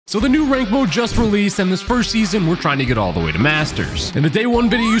So the new rank mode just released, and this first season, we're trying to get all the way to Masters. In the day one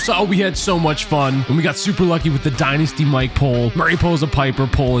video you saw, we had so much fun, and we got super lucky with the Dynasty Mike poll, Murray Poe's a Piper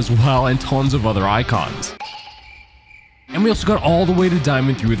poll as well, and tons of other icons. And we also got all the way to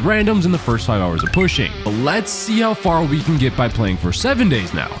Diamond 3 with randoms in the first 5 hours of pushing. But let's see how far we can get by playing for 7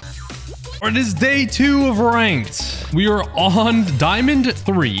 days now. It is day 2 of ranked. We are on Diamond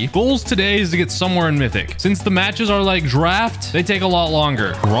 3. Goals today is to get somewhere in Mythic. Since the matches are like draft, they take a lot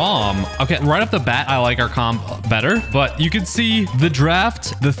longer. Grom. Okay, right off the bat, I like our comp better. But you can see the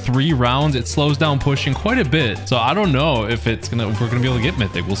draft, the 3 rounds, it slows down pushing quite a bit. So I don't know if we're gonna be able to get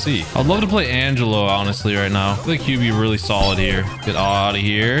Mythic. We'll see. I'd love to play Angelo, honestly, right now. I feel like he'd be really solid here. Get out of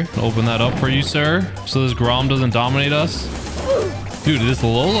here. Open that up for you, sir. So this Grom doesn't dominate us. Dude, this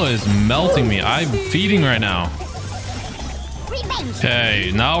Lola is melting me. I'm feeding right now.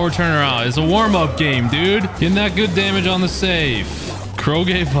 Okay, now we're turning around. It's a warm-up game, dude. Getting that good damage on the save. Crow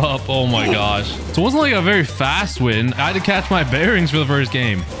gave up. Oh my gosh. So it wasn't like a very fast win. I had to catch my bearings for the first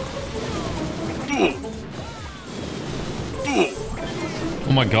game.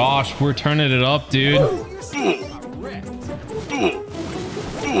 Oh my gosh, we're turning it up, dude.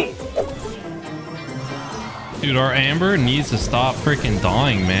 Dude, our Amber needs to stop freaking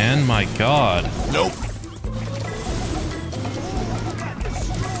dying, man. My God. Nope.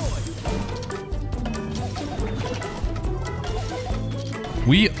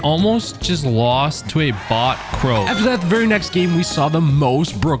 We almost just lost to a bot Crow. After that very next game, we saw the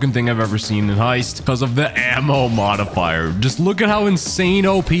most broken thing I've ever seen in Heist because of the ammo modifier. Just look at how insane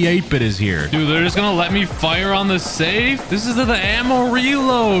OP 8-bit is here. Dude, they're just gonna let me fire on the safe? This is the ammo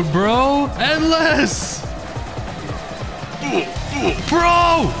reload, bro. Endless.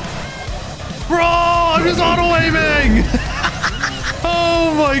 Bro! Bro! I'm just auto-aiming!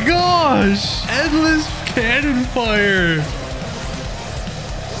 Oh my gosh! Endless cannon fire!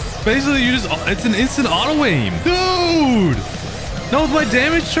 Basically, it's an instant auto-aim. Dude! No, with my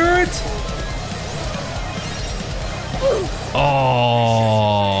damage turret? Oh.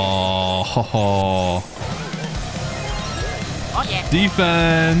 Oh yeah.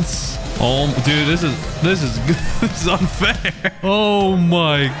 Defense. Oh, dude, this is this is unfair. Oh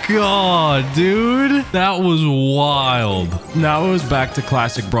my God, dude. That was wild. Now it was back to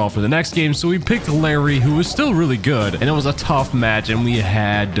classic Brawl for the next game, so we picked Larry, who was still really good, and it was a tough match, and we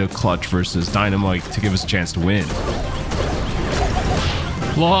had to clutch versus Dynamite to give us a chance to win.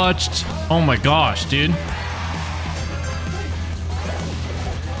 Clutched. Oh my gosh, dude.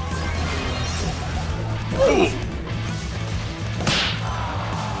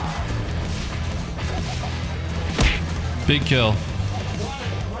 Big kill.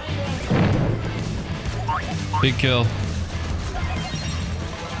 Big kill.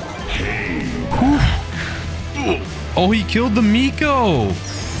 Oh, he killed the Miko.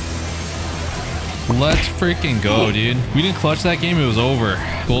 Let's freaking go, dude. We didn't clutch that game. It was over.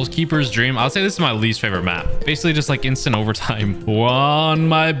 Goalkeeper's dream. I'll say this is my least favorite map. Basically just like instant overtime. One,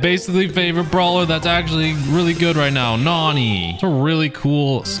 my basically favorite brawler that's actually really good right now. Nani. It's a really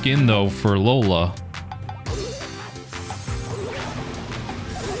cool skin though for Lola.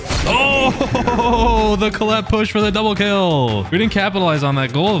 Oh, the Colette push for the double kill. We didn't capitalize on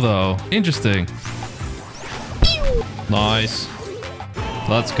that goal though. Interesting. Nice.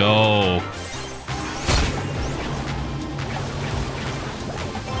 Let's go.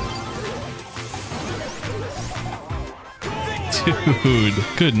 Dude,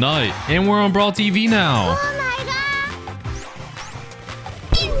 good night. And we're on Brawl TV now.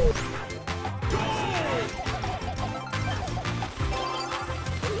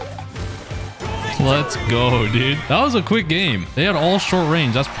 Let's go, dude. That was a quick game. They had all short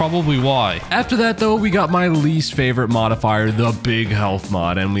range. That's probably why. After that, though, we got my least favorite modifier, the big health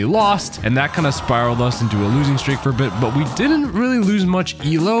mod, and we lost, and that kind of spiraled us into a losing streak for a bit, but we didn't really lose much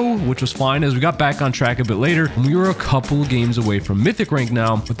elo, which was fine as we got back on track a bit later, and we were a couple games away from Mythic rank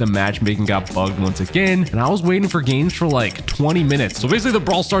now, but the matchmaking got bugged once again, and I was waiting for games for like 20 minutes. So basically, the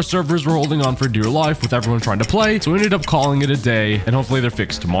Brawl Stars servers were holding on for dear life with everyone trying to play, so we ended up calling it a day, and hopefully they're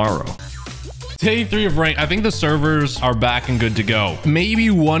fixed tomorrow. Day 3 of rank. I think the servers are back and good to go.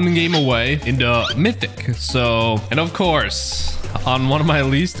 Maybe one game away into Mythic. So, and of course, on one of my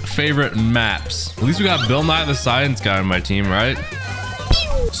least favorite maps. At least we got Bill Nye the Science Guy on my team, right?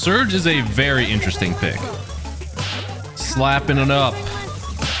 Surge is a very interesting pick. Slapping it up.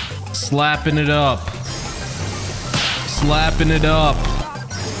 Slapping it up. Slapping it up.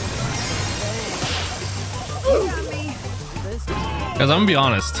 Guys, I'm gonna be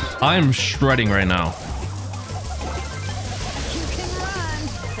honest. I am shredding right now.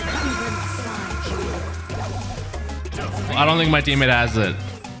 I don't think my teammate has it.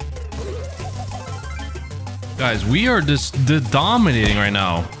 Guys, we are just dominating right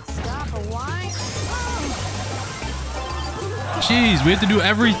now. Jeez, we have to do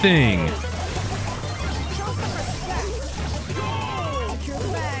everything.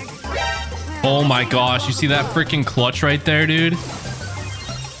 Oh my gosh, you see that freaking clutch right there, dude?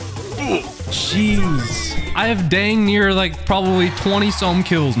 Jeez. I have dang near like probably 20 some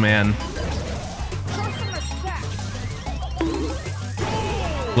kills, man.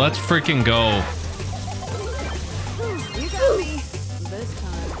 Let's freaking go.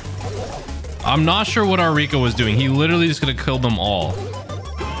 I'm not sure what our Rico was doing. He literally just could have killed them all.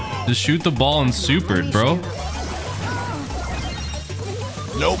 Just shoot the ball and supered, bro.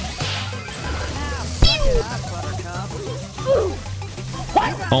 Nope.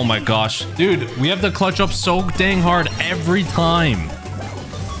 Oh my gosh. Dude, we have to clutch up so dang hard every time.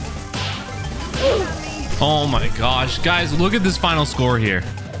 Oh my gosh. Guys, look at this final score here.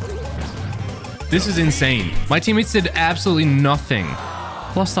 This is insane. My teammates did absolutely nothing.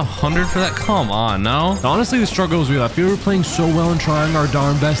 Plus 100 for that? Come on, no? Honestly, the struggle was real. I feel we were playing so well and trying our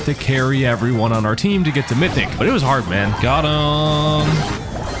darn best to carry everyone on our team to get to Mythic. But it was hard, man. Got him.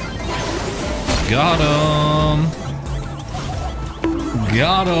 Got him.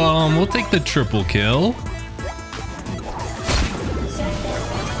 Got him. We'll take the triple kill.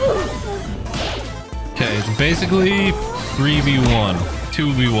 Okay, it's basically 3v1,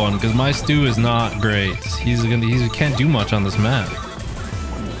 2v1, because my Stu is not great. He can't do much on this map.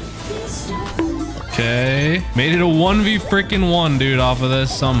 Okay, made it a 1v1, dude, off of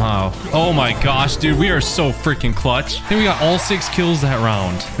this somehow. Oh my gosh, dude, we are so freaking clutch. I think we got all 6 kills that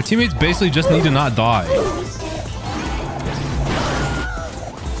round. Our teammates basically just need to not die.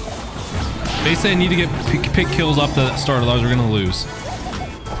 Basically, I need to get pick kills off the start, otherwise we're gonna lose.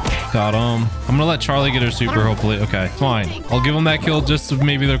 Got him. I'm gonna let Charlie get her super, hopefully. Okay, fine. I'll give him that kill just so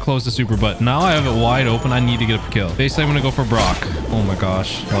maybe they're close to super, but now I have it wide open. I need to get a kill. Basically, I'm gonna go for Brock. Oh my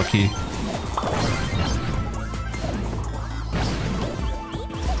gosh, lucky.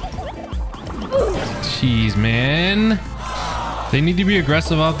 Jeez, man. They need to be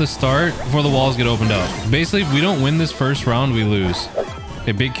aggressive off the start before the walls get opened up. Basically, if we don't win this first round, we lose.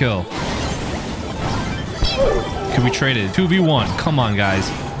 Okay, big kill. Can we trade it? 2v1. Come on, guys.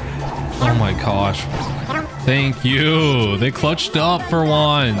 Oh my gosh. Thank you. They clutched up for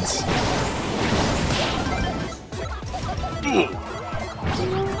once.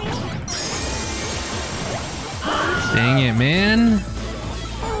 Dang it, man.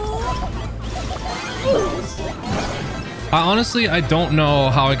 I don't know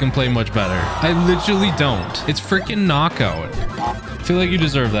how I can play much better. I literally don't. It's freaking knockout. I feel like you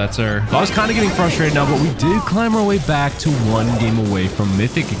deserve that, sir. I was kind of getting frustrated now, but we did climb our way back to 1 game away from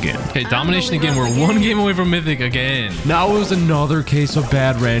Mythic again. Okay, domination again. We're 1 game away from Mythic again. Now it was another case of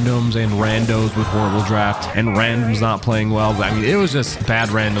bad randoms and randos with horrible draft and randoms not playing well. I mean, it was just bad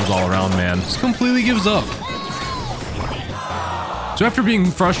randoms all around, man. Just completely gives up. So after being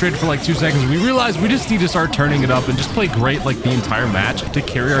frustrated for like 2 seconds, we realized we just need to start turning it up and just play great like the entire match to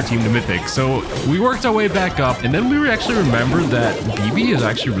carry our team to Mythic. So we worked our way back up, and then we actually remembered that BB is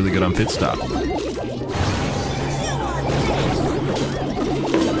actually really good on pit stop.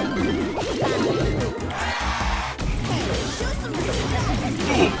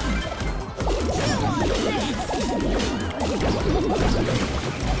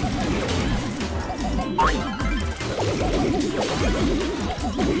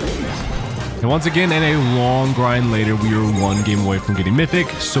 And once again, in a long grind later, we were 1 game away from getting Mythic,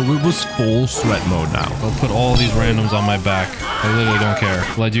 so it was full sweat mode now. I'll put all these randoms on my back. I literally don't care.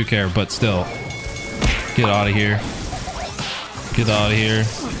 Well, I do care, but still. Get out of here. Get out of here.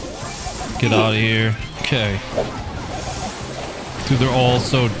 Get out of here. Okay. Dude, they're all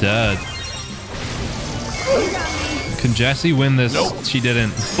so dead. Can Jessie win this? Nope. She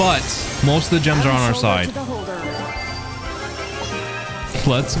didn't. But most of the gems are on our side.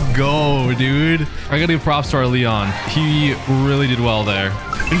 Let's go, dude. I gotta give props to our Leon. He really did well there.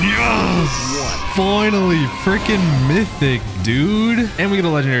 Yes! Finally, freaking Mythic, dude. And we get a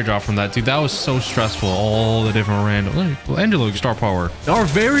legendary drop from that, dude. That was so stressful. All the different random. Well, Angelo, star power. Our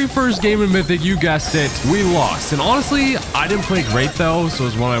very first game in Mythic, you guessed it, we lost. And honestly, I didn't play great though, so it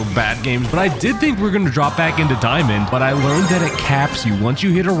was one of my bad games. But I did think we were gonna drop back into Diamond, but I learned that it caps you. Once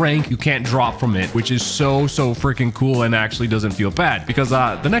you hit a rank, you can't drop from it, which is so freaking cool and actually doesn't feel bad. Because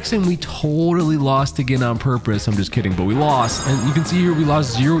the next game we totally lost again on purpose. I'm just kidding, but we lost. And you can see here we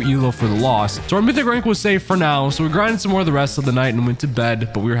lost 0 elo for the loss. So our Mythic rank was safe for now. So we grinded some more the rest of the night and went to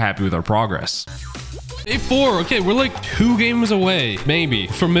bed, but we were happy with our progress. Day 4. Okay, we're like 2 games away, maybe,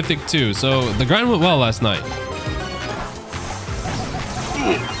 from Mythic 2. So the grind went well last night.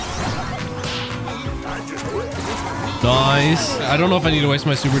 Nice. I don't know if I need to waste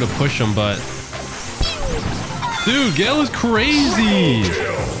my super to push him, but... Dude, Gale is crazy.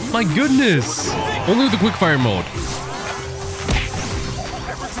 My goodness. Only with the quickfire mode.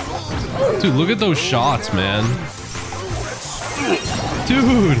 Dude, look at those shots, man.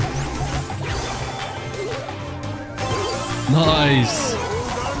 Dude. Nice.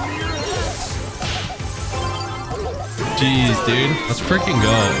 Jeez, dude. Let's freaking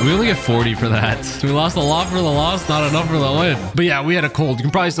go. We only get 40 for that. So we lost a lot for the loss, not enough for the win. But yeah, we had a cold. You can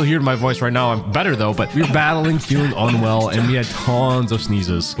probably still hear my voice right now. I'm better though, but we were battling, feeling unwell, and we had tons of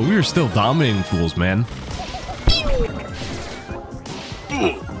sneezes. But we were still dominating fools, man.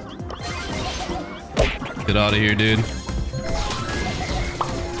 Get out of here, dude.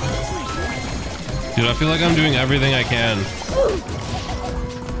 Dude, I feel like I'm doing everything I can.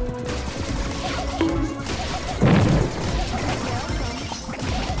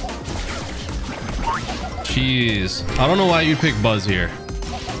 Jeez. I don't know why you pick Buzz here.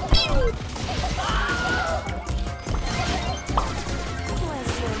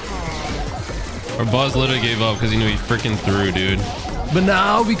 Or Buzz literally gave up because he knew he freaking threw, dude. But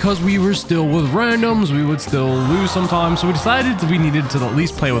now, because we were still with randoms, we would still lose sometimes. So we decided we needed to at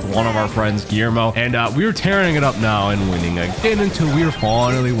least play with one of our friends, Guillermo. And we were tearing it up now and winning again until we were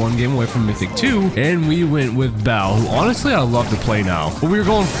finally one game away from Mythic 2. And we went with Bell, who honestly I love to play now. But we were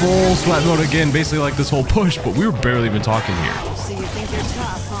going full sweat mode again, basically like this whole push, but we were barely even talking here. So you think you're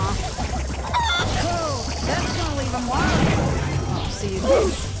tough, huh? Cool. That's gonna leave him wild. Oh, see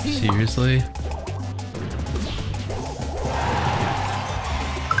this? Seriously?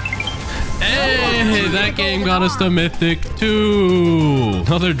 Hey, that game got us to Mythic 2.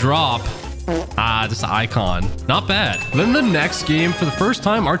 Another drop. Ah, just an icon. Not bad. Then the next game, for the first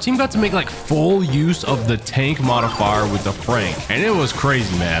time, our team got to make like full use of the tank modifier with the Frank. And it was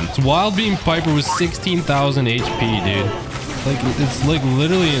crazy, man. It's Wild Beam Piper with 16,000 HP, dude. Like, it's like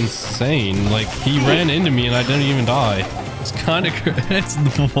literally insane. Like, he ran into me and I didn't even die. It's kind of, it's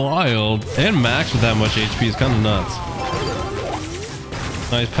wild. And Max with that much HP is kind of nuts.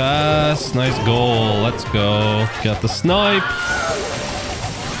 Nice pass, nice goal. Let's go. Got the snipe.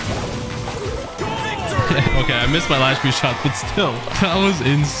 Okay, I missed my last few shots, but still, that was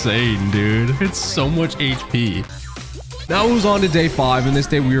insane, dude. It's so much HP. Now it was on to day 5, and this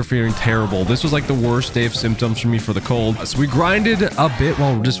day we were feeling terrible. This was like the worst day of symptoms for me for the cold. So we grinded a bit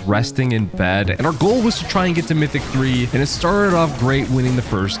while we're just resting in bed. And our goal was to try and get to Mythic 3. And it started off great winning the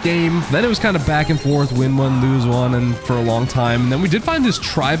first game. Then it was kind of back and forth, win one, lose one, and for a long time. And then we did find this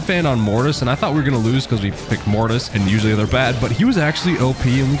tribe fan on Mortis, and I thought we were going to lose because we picked Mortis, and usually they're bad. But he was actually OP,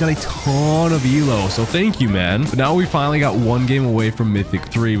 and we got a ton of elo. So thank you, man. But now we finally got one game away from Mythic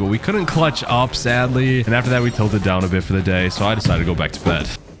 3, but we couldn't clutch up, sadly. And after that, we tilted down a bit for the day, so I decided to go back to bed.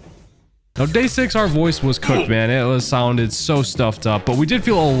 Now, day 6, our voice was cooked, man. It sounded so stuffed up, but we did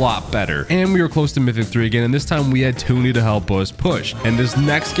feel a lot better. And we were close to Mythic 3 again, and this time we had Toonie to help us push. And this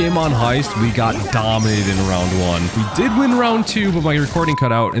next game on Heist, we got dominated in round 1. We did win round 2, but my recording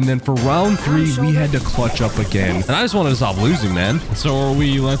cut out. And then for round 3, we had to clutch up again. And I just wanted to stop losing, man. So are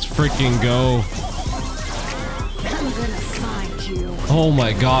we. Let's freaking go. I'm gonna find you. Oh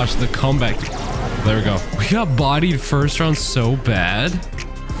my gosh, the comeback. There we go. We got bodied first round so bad.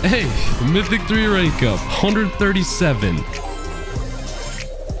 Hey, Mythic 3 rank up, 137.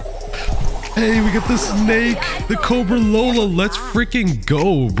 Hey, we got the snake, the Cobra Lola. Let's freaking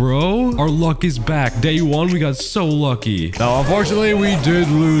go, bro. Our luck is back. Day 1, we got so lucky. Now, unfortunately, we did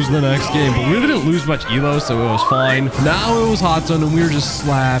lose the next game, but we really didn't lose much elo, so it was fine. Now it was hot zone, and we were just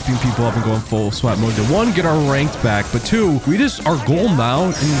slapping people up and going full sweat mode. To 1, get our ranked back, but 2, our goal now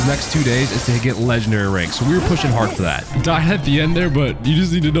in these next 2 days is to get legendary rank. So we were pushing hard for that. Died at the end there, but you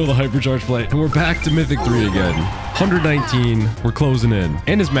just need to know the hypercharge play. And we're back to Mythic 3 again. 119, we're closing in.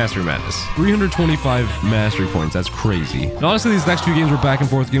 And it's Mastery Madness. 325 mastery points, that's crazy. And honestly, these next few games were back and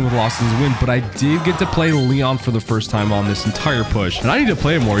forth again with losses and wins, but I did get to play Leon for the first time on this entire push. And I need to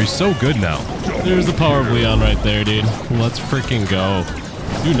play him more, he's so good now. There's the power of Leon right there, dude. Let's freaking go.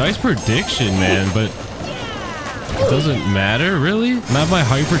 Dude, nice prediction, man, but it doesn't matter, really? I have my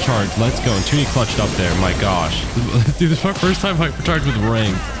hypercharge, let's go. And Toonie clutched up there, my gosh. Dude, this is my first time hypercharge with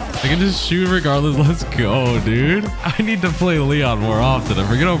rank. I can just shoot regardless. Let's go, dude. I need to play Leon more often. I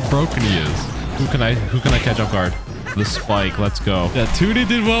forget how broken he is. Who can I catch off guard? The spike. Let's go. Yeah, Toonie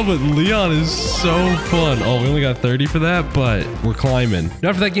did well, but Leon is so fun. Oh, we only got 30 for that, but we're climbing.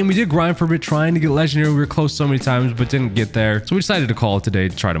 After that game, we did grind for a bit, trying to get legendary. We were close so many times, but didn't get there. So we decided to call it today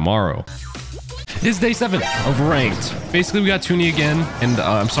to try tomorrow. It's day 7 of ranked. Basically, we got Toonie again. And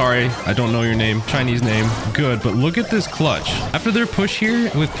I'm sorry, I don't know your name. Chinese name. Good, but look at this clutch. After their push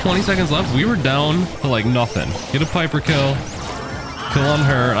here, with 20 seconds left, we were down to like nothing. Get a Piper kill. Kill on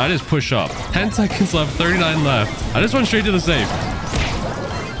her. I just push up. 10 seconds left, 39 left. I just went straight to the safe.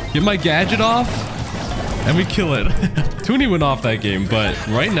 Get my gadget off. And we kill it. Toonie went off that game, but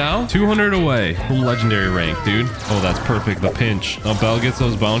right now, 200 away from legendary rank, dude. Oh, that's perfect. The pinch. Oh, Belle gets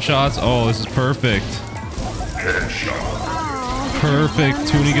those bounce shots. Oh, this is perfect. Perfect.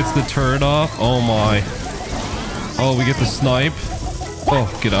 Toonie gets the turret off. Oh, my. Oh, we get the snipe. Oh,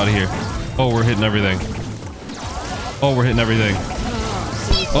 get out of here. Oh, we're hitting everything. Oh, we're hitting everything.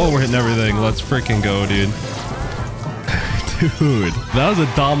 Oh, we're hitting everything. Let's freaking go, dude. Dude, that was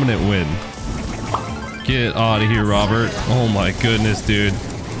a dominant win. Get out of here, Robert. Oh my goodness, dude.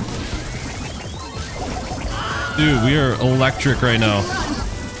 Dude, we are electric right now.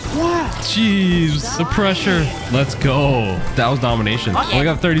 What? Jeez, the pressure. Let's go. That was domination. Only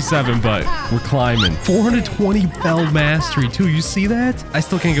got 37, but we're climbing. 420 Bell Mastery, too. You see that? I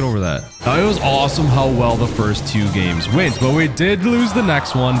still can't get over that. Now, it was awesome how well the first 2 games went, but we did lose the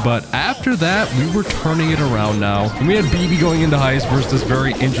next one. But after that, we were turning it around now. And we had BB going into heist versus this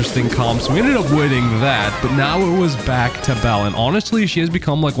very interesting comp, so we ended up winning that. But now it was back to Belle. And honestly, she has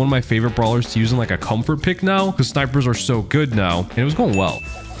become like one of my favorite brawlers to use in like a comfort pick now, because snipers are so good now. And it was going well.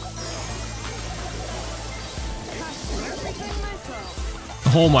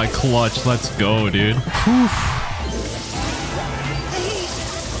 Oh my clutch, let's go, dude. Whew.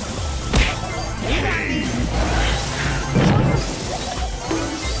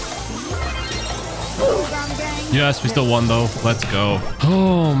 Yes, we still won though. Let's go.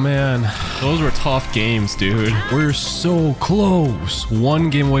 Oh man, those were tough games, dude. We're so close. 1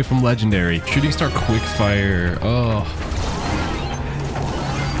 game away from legendary. Shooting star quick fire. Oh.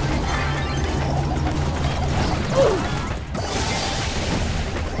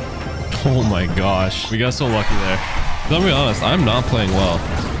 Oh my gosh. We got so lucky there. I'll be honest, I'm not playing well.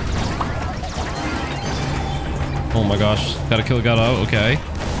 Oh my gosh. Gotta kill, got out. Okay.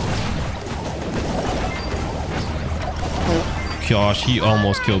 Gosh, he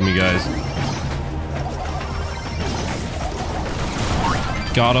almost killed me, guys.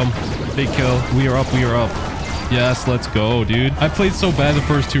 Got him. Big kill. We are up. We are up. Yes, let's go, dude. I played so bad the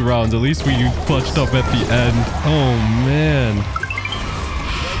first 2 rounds. At least we clutched up at the end. Oh, man.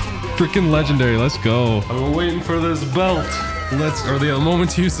 Freaking legendary. Let's go. I've been waiting for this belt. Or the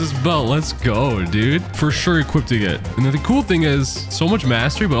moment to use this belt. Let's go, dude. For sure equipping it. And then the cool thing is so much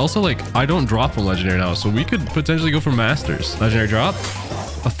mastery, but also like I don't drop from legendary now. So we could potentially go for masters. Legendary drop.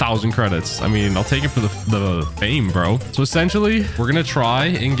 1,000 credits. I mean, I'll take it for the fame, bro. So essentially, we're going to try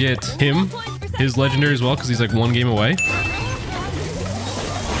and get him his legendary as well, because he's like 1 game away.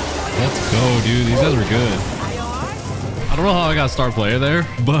 Let's go, dude. These guys were good. I don't know how I got star player there,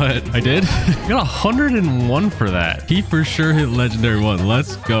 but I did. I got 101 for that. He for sure hit legendary 1.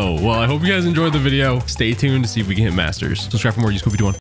 Let's go. Well, I hope you guys enjoyed the video. Stay tuned to see if we can hit masters. Subscribe for more. Use Scooby-Doo.